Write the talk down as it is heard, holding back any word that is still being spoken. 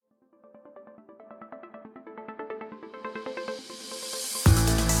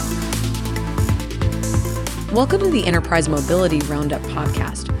Welcome to the Enterprise Mobility Roundup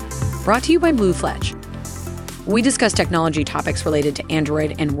podcast, brought to you by Blue Fletch. We discuss technology topics related to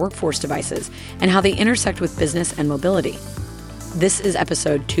Android and workforce devices and how they intersect with business and mobility. This is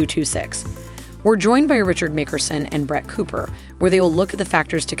episode 226. We're joined by Richard Makerson and Brett Cooper, where they will look at the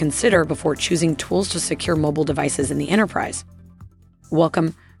factors to consider before choosing tools to secure mobile devices in the enterprise.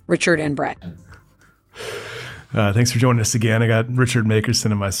 Welcome, Richard and Brett. Thanks for joining us again. I got Richard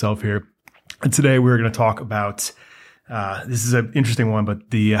Makerson and myself here. And today we're going to talk about, this is an interesting one, but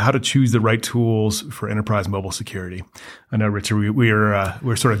the how to choose the right tools for enterprise mobile security. I know, Richard, we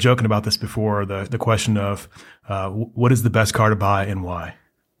were sort of joking about this before, the question of what is the best car to buy and why?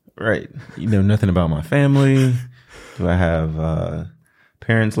 Right. You know nothing about my family. Do I have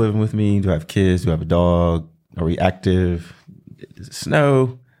parents living with me? Do I have kids? Do I have a dog? Are we active? Does it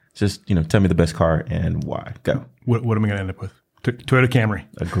snow? Just, tell me the best car and why. Go. What am I going to end up with? Toyota Camry.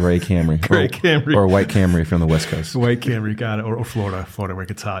 A gray Camry. Camry. Or a white Camry from the West Coast. White Camry, got it. Or Florida where it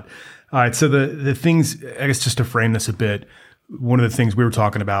gets hot. All right. So the things, I guess just to frame this a bit, one of the things we were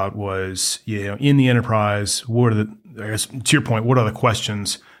talking about was, in the enterprise, to your point, what are the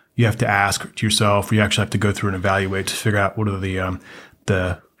questions you have to ask to yourself, or you actually have to go through and evaluate to figure out what are the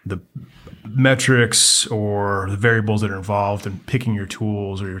metrics or the variables that are involved in picking your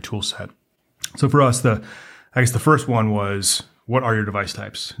tools or your tool set. So for us, I guess the first one was, what are your device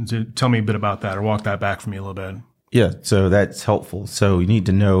types? And so tell me a bit about that, or walk that back for me a little bit. Yeah, so that's helpful. So you need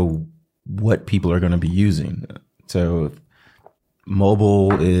to know what people are going to be using. So if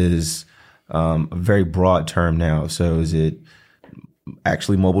mobile is a very broad term now. So is it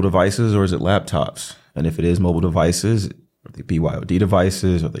actually mobile devices or is it laptops? And if it is mobile devices, are they BYOD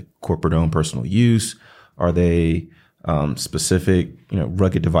devices? Are they corporate-owned personal use? Are they specific,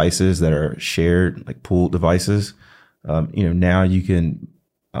 rugged devices that are shared, like pooled devices? Now you can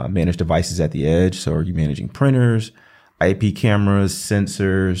manage devices at the edge. So are you managing printers, IP cameras,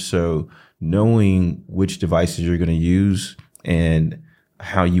 sensors? So knowing which devices you're going to use and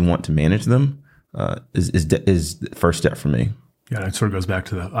how you want to manage them is the first step for me. Yeah, it sort of goes back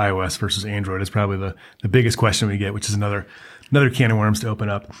to the iOS versus Android. It's probably the biggest question we get, which is another can of worms to open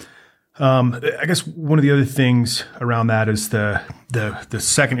up. I guess one of the other things around that is the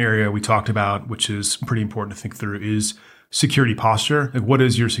second area we talked about, which is pretty important to think through, is security posture. Like, what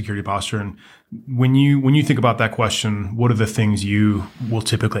is your security posture? And when you think about that question, what are the things you will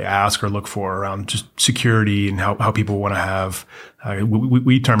typically ask or look for around just security and how people want to have?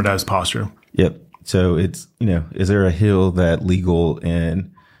 We term it as posture. Yep. So it's, is there a hill that legal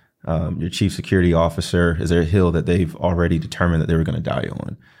and your chief security officer, is there a hill that they've already determined that they were going to die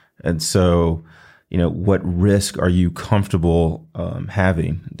on? And so, what risk are you comfortable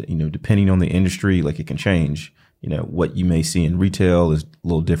having? Depending on the industry, like it can change. What you may see in retail is a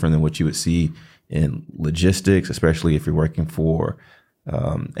little different than what you would see in logistics, especially if you're working for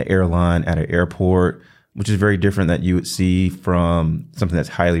an airline at an airport, which is very different that you would see from something that's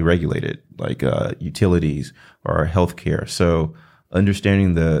highly regulated, like utilities or healthcare. So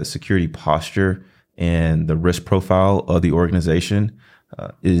understanding the security posture and the risk profile of the organization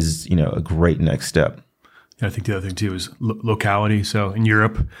is, a great next step. Yeah, I think the other thing too is locality. So in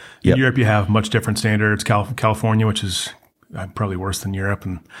Europe, you have much different standards. California, which is probably worse than Europe,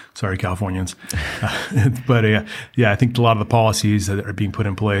 and sorry, Californians. But I think a lot of the policies that are being put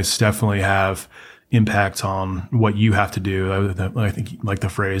in place definitely have impacts on what you have to do. I think, like the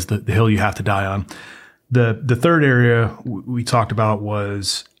phrase, the hill you have to die on. The third area we talked about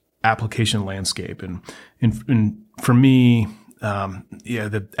was application landscape, and for me,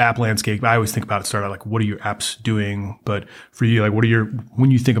 the app landscape, I always think about it start out like, what are your apps doing? But for you, like,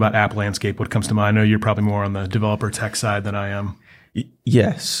 when you think about app landscape, what comes to mind? I know you're probably more on the developer tech side than I am.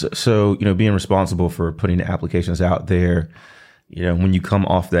 Yes. So, being responsible for putting the applications out there, when you come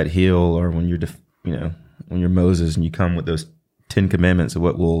off that hill, or when you're Moses and you come with those 10 commandments of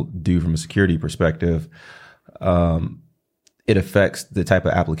what we'll do from a security perspective, it affects the type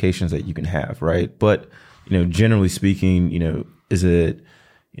of applications that you can have, right? But generally speaking, is it,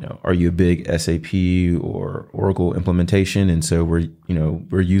 are you a big SAP or Oracle implementation? And so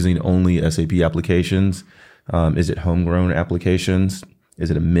we're using only SAP applications. Is it homegrown applications?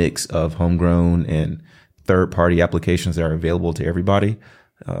 Is it a mix of homegrown and third-party applications that are available to everybody?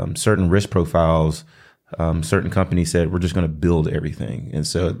 Certain risk profiles, certain companies said, we're just going to build everything. And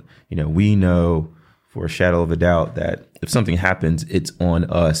so, we know for a shadow of a doubt that if something happens, it's on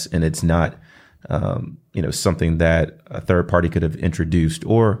us, and it's not something that a third party could have introduced.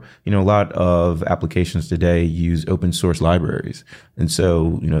 Or, a lot of applications today use open source libraries. And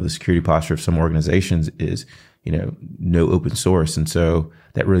so, the security posture of some organizations is no open source. And so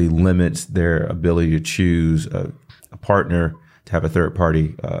that really limits their ability to choose a partner to have a third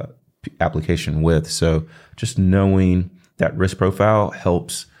party application with. So just knowing that risk profile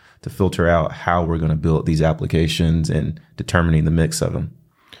helps to filter out how we're going to build these applications and determining the mix of them.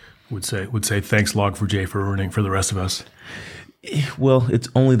 Would say thanks Log4j for ruining for the rest of us. Well, it's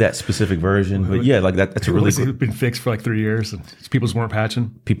only that specific version, but yeah, like that's a really it's been fixed for like 3 years, and people just weren't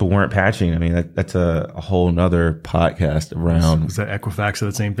patching. People weren't patching. I mean, that's a whole nother podcast around. Was that Equifax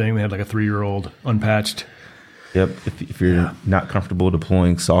the same thing? They had like a 3-year-old unpatched. Yep. If you're not comfortable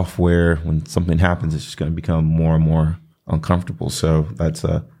deploying software, when something happens, it's just going to become more and more uncomfortable. So that's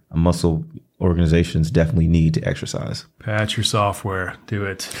a muscle organizations definitely need to exercise. Patch your software. Do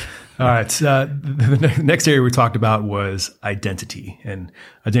it. All right. The next area we talked about was identity and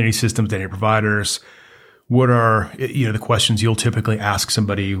identity systems, identity providers. What are the questions you'll typically ask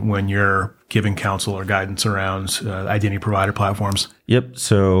somebody when you're giving counsel or guidance around identity provider platforms? Yep.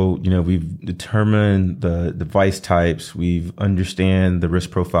 So, we've determined the device types. We've understand the risk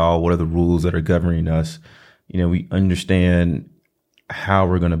profile. What are the rules that are governing us? We understand how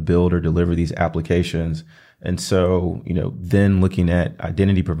we're going to build or deliver these applications. And so, then looking at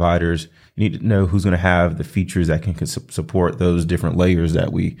identity providers, you need to know who's going to have the features that can support those different layers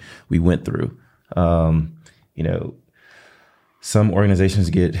that we went through. Some organizations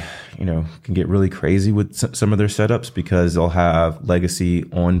can get really crazy with some of their setups because they'll have legacy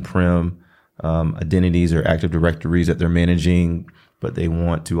on-prem identities or Active Directories that they're managing, but they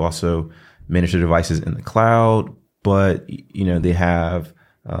want to also manage their devices in the cloud. But, they have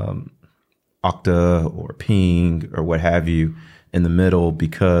Okta or Ping or what have you in the middle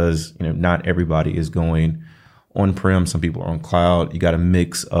because, not everybody is going on-prem. Some people are on cloud. You got a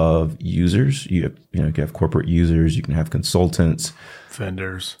mix of users. You have corporate users. You can have consultants.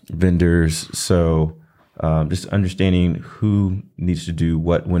 Vendors. So just understanding who needs to do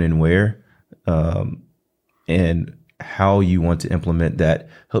what, when, and where, and how you want to implement that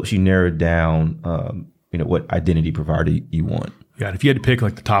helps you narrow down what identity provider you want. Yeah. If you had to pick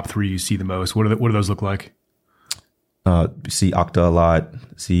like the top 3 you see the most, what do those look like? See Okta a lot,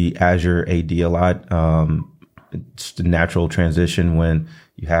 see Azure AD a lot. It's the natural transition when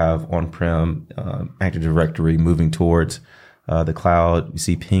you have on-prem Active Directory moving towards the cloud. You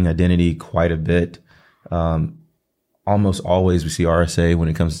see Ping Identity quite a bit. Almost always we see RSA when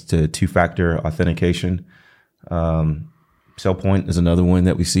it comes to two-factor authentication. SailPoint is another one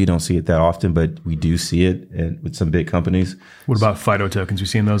that we see. Don't see it that often, but we do see it with some big companies. What about FIDO tokens? You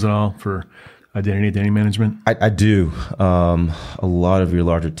seen those at all for identity management? I do. A lot of your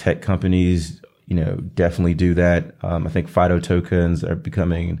larger tech companies, definitely do that. I think FIDO tokens are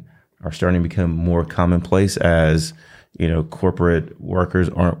starting to become more commonplace as, corporate workers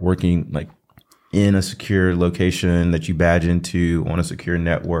aren't working like in a secure location that you badge into on a secure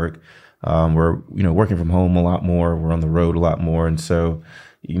network. We're, working from home a lot more. We're on the road a lot more. And so,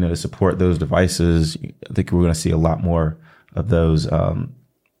 to support those devices, I think we're going to see a lot more of those,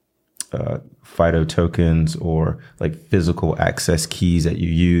 FIDO tokens or like physical access keys that you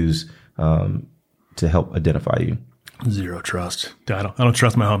use, to help identify you. Zero trust. I don't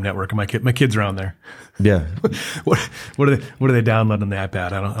trust my home network. My kids are on there. Yeah. What do they download on the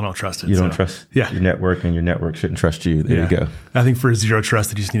iPad? I don't trust it. You don't trust your network, and your network shouldn't trust you. There you go. I think for zero trust,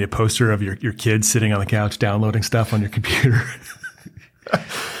 you just need a poster of your kids sitting on the couch downloading stuff on your computer.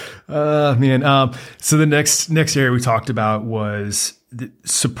 So the next area we talked about was the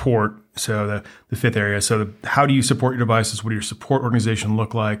support. So the 5th area. So how do you support your devices? What do your support organization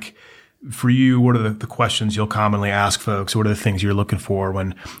look like? For you, what are the questions you'll commonly ask folks? What are the things you're looking for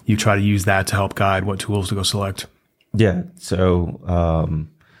when you try to use that to help guide what tools to go select? Yeah. So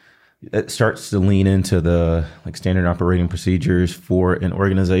it starts to lean into the standard operating procedures for an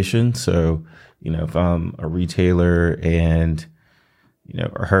organization. So, if I'm a retailer and,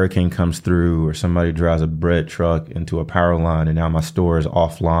 a hurricane comes through or somebody drives a bread truck into a power line and now my store is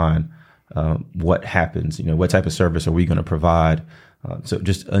offline, what happens? What type of service are we going to provide? So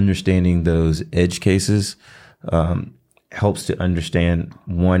just understanding those edge cases helps to understand,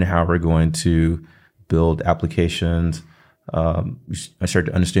 one, how we're going to build applications. I start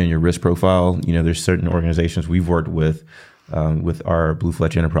to understand your risk profile. There's certain organizations we've worked with our Blue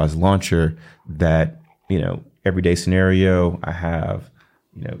Fletch Enterprise Launcher that, everyday scenario, I have,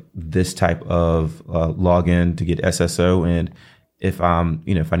 this type of login to get SSO. And if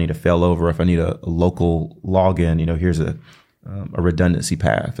if I need a failover, if I need a local login, here's a redundancy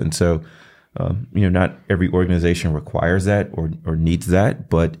path. And so, not every organization requires that or needs that,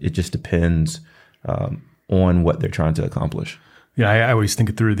 but it just depends on what they're trying to accomplish. Yeah, I always think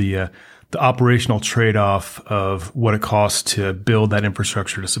it through the operational trade-off of what it costs to build that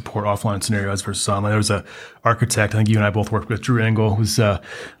infrastructure to support offline scenarios versus online. There was a architect, I think you and I both worked with, Drew Engel, who's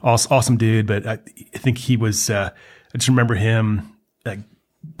awesome dude, but I think he was, I just remember him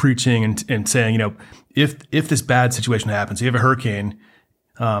preaching and saying, if this bad situation happens, you have a hurricane,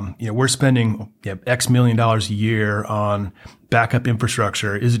 we're spending X million dollars a year on backup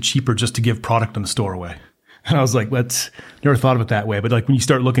infrastructure. Is it cheaper just to give product in the store away? And I was like, never thought of it that way. But like when you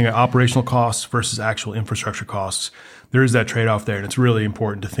start looking at operational costs versus actual infrastructure costs, there is that trade-off there. And it's really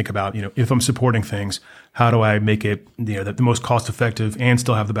important to think about, if I'm supporting things, how do I make it, the most cost-effective and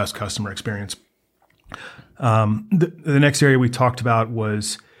still have the best customer experience? The next area we talked about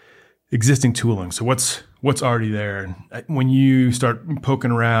was existing tooling. So what's already there? And when you start poking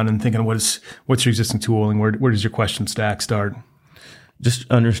around and thinking, what's your existing tooling? Where does your question stack start? Just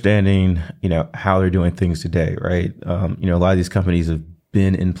understanding, how they're doing things today, right? A lot of these companies have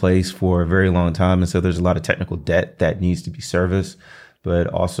been in place for a very long time. And so there's a lot of technical debt that needs to be serviced, but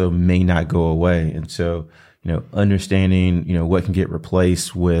also may not go away. And so, understanding, what can get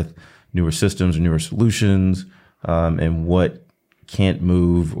replaced with newer systems or newer solutions, and what can't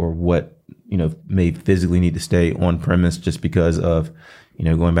move or what, may physically need to stay on premise just because of,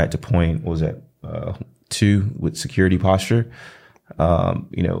 going back to point, what was that, 2 with security posture.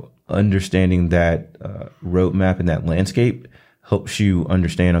 Understanding that roadmap and that landscape helps you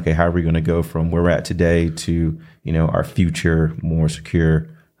understand, okay, how are we going to go from where we're at today to, our future, more secure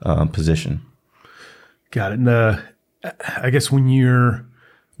position. Got it. And I guess when you're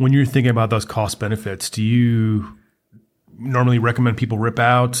thinking about those cost benefits, do you normally recommend people rip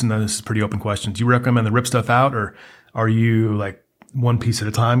out? And this is a pretty open question. Do you recommend the rip stuff out, or are you like one piece at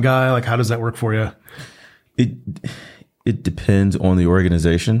a time guy? Like, how does that work for you? It depends on the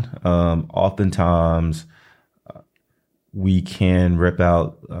organization. Oftentimes, we can rip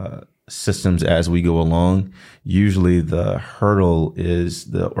out systems as we go along. Usually, the hurdle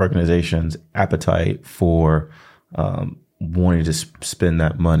is the organization's appetite for wanting to spend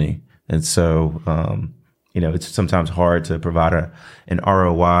that money. And so, it's sometimes hard to provide an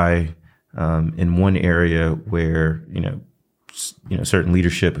ROI in one area where, certain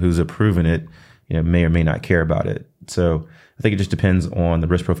leadership who's approving it, may or may not care about it. So I think it just depends on the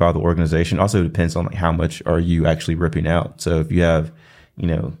risk profile of the organization. Also depends on how much are you actually ripping out. So if you have,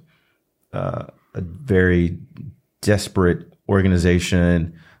 a very desperate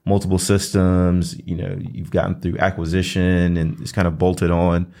organization, multiple systems, you've gotten through acquisition and it's kind of bolted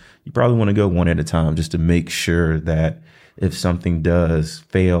on, you probably want to go one at a time just to make sure that if something does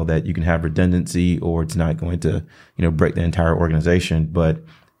fail, that you can have redundancy or it's not going to, break the entire organization. But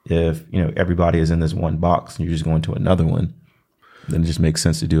if, everybody is in this one box and you're just going to another one, then it just makes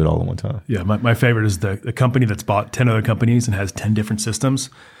sense to do it all at one time. Yeah. My favorite is the company that's bought 10 other companies and has 10 different systems.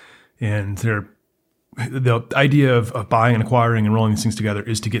 And the idea of buying and acquiring and rolling these things together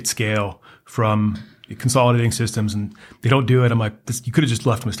is to get scale from consolidating systems, and they don't do it. I'm like, you could have just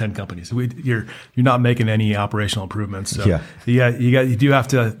left them as 10 companies. You're not making any operational improvements. So you do have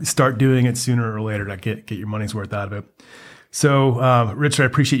to start doing it sooner or later to get your money's worth out of it. So, Richard, I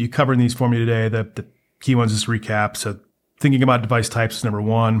appreciate you covering these for me today. The key ones, just to recap. So thinking about device types is number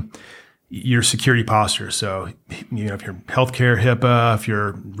one, your security posture. So, if you're healthcare, HIPAA, if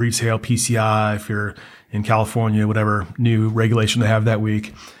you're retail, PCI, if you're in California, whatever new regulation they have that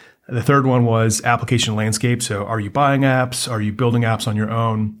week. The third one was application landscape. So are you buying apps? Are you building apps on your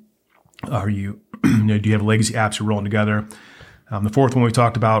own? Are you, do you have legacy apps you're rolling together? The fourth one we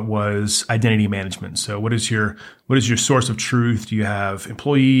talked about was identity management. So what is your source of truth? Do you have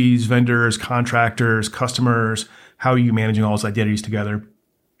employees, vendors, contractors, customers? How are you managing all those identities together?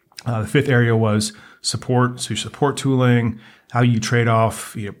 The fifth area was support. So your support tooling, how you trade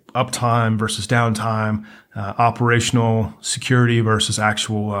off uptime versus downtime, operational security versus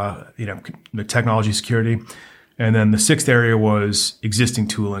actual technology security. And then the sixth area was existing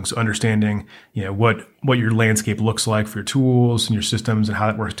tooling. So understanding, what your landscape looks like for your tools and your systems and how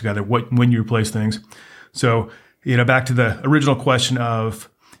that works together, when you replace things. So, back to the original question of,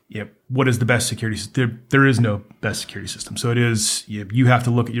 what is the best security system? There is no best security system. So it is, you have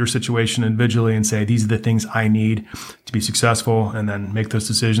to look at your situation individually and say, these are the things I need to be successful, and then make those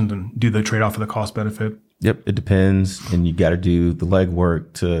decisions and do the trade-off of the cost benefit. Yep. It depends. And you got to do the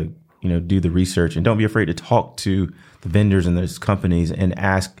legwork to, do the research, and don't be afraid to talk to the vendors and those companies and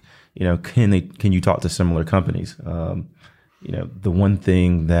ask, can you talk to similar companies? The one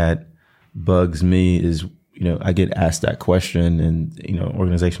thing that bugs me is, I get asked that question, and,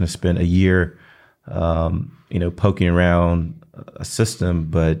 organization has spent a year, poking around a system,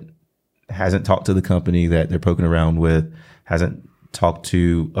 but hasn't talked to the company that they're poking around with, hasn't talked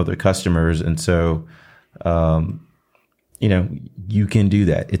to other customers. And so, you can do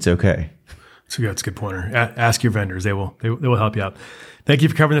that. It's okay. So that's a good pointer. Ask your vendors. They will help you out. Thank you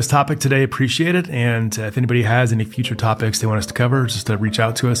for covering this topic today. Appreciate it. And if anybody has any future topics they want us to cover, just reach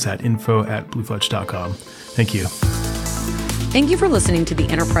out to us at info@bluefletch.com. Thank you. Thank you for listening to the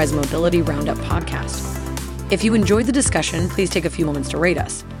Enterprise Mobility Roundup podcast. If you enjoyed the discussion, please take a few moments to rate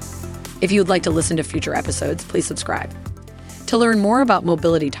us. If you would like to listen to future episodes, please subscribe. To learn more about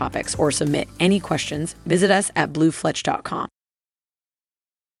mobility topics or submit any questions, visit us at bluefletch.com.